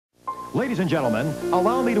Ladies and gentlemen,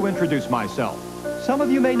 allow me to introduce myself. Some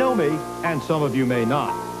of you may know me, and some of you may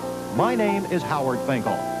not. My name is Howard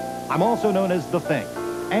Finkel. I'm also known as The Fink,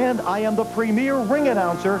 and I am the premier ring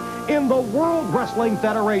announcer in the World Wrestling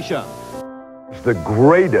Federation. The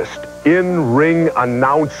greatest in-ring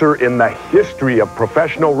announcer in the history of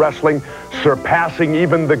professional wrestling, surpassing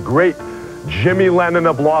even the great Jimmy Lennon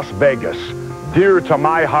of Las Vegas. Dear to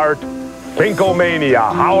my heart,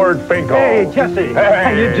 Finkelmania, Howard Finkel. Hey, Jesse. Hey,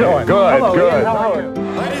 how you doing? Good, Hello, good. Ian, how are you?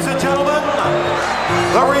 Ladies and gentlemen,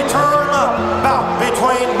 the return bout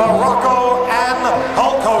between Morocco and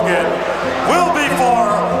Hulk Hogan will be for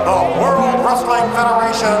the World Wrestling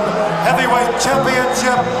Federation Heavyweight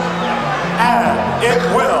Championship, and it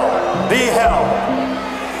will be held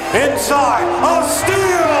inside a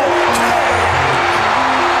steel cage.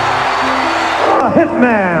 The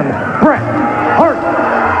Hitman, Bret Hart.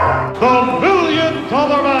 The $1 Million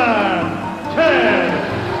Man, Ted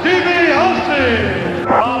DiBiase.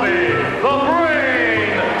 Bobby the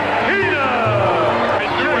Brain Heenan. The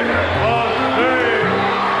Big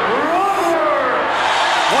Robert.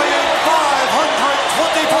 Weighing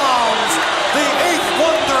 520 pounds, the 8th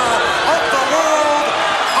wonder of the world,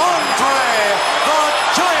 Andre the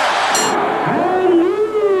Giant. And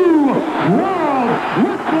you, World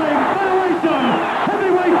Wrestling Federation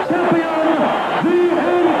Heavyweight Champion, the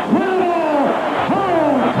incredible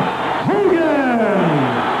Hulk Hogan.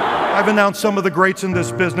 I've announced some of the greats in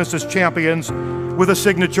this business as champions with a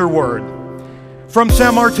signature word. From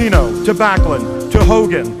San Martino to Backlund, to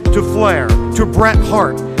Hogan, to Flair, to Bret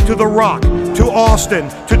Hart, to The Rock, to Austin,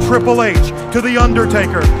 to Triple H, to The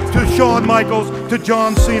Undertaker, to Shawn Michaels, to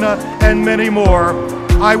John Cena, and many more,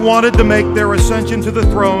 I wanted to make their ascension to the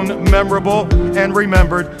throne memorable and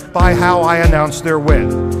remembered by how I announced their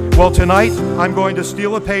win. Well, tonight, I'm going to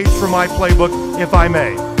steal a page from my playbook, if I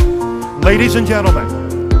may. Ladies and gentlemen,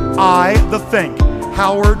 I, the Fink,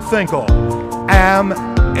 Howard Finkel, am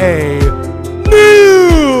a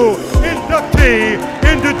new inductee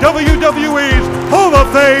into WWE's Hall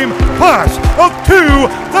of Fame class of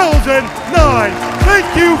 2009. Thank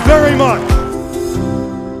you very much.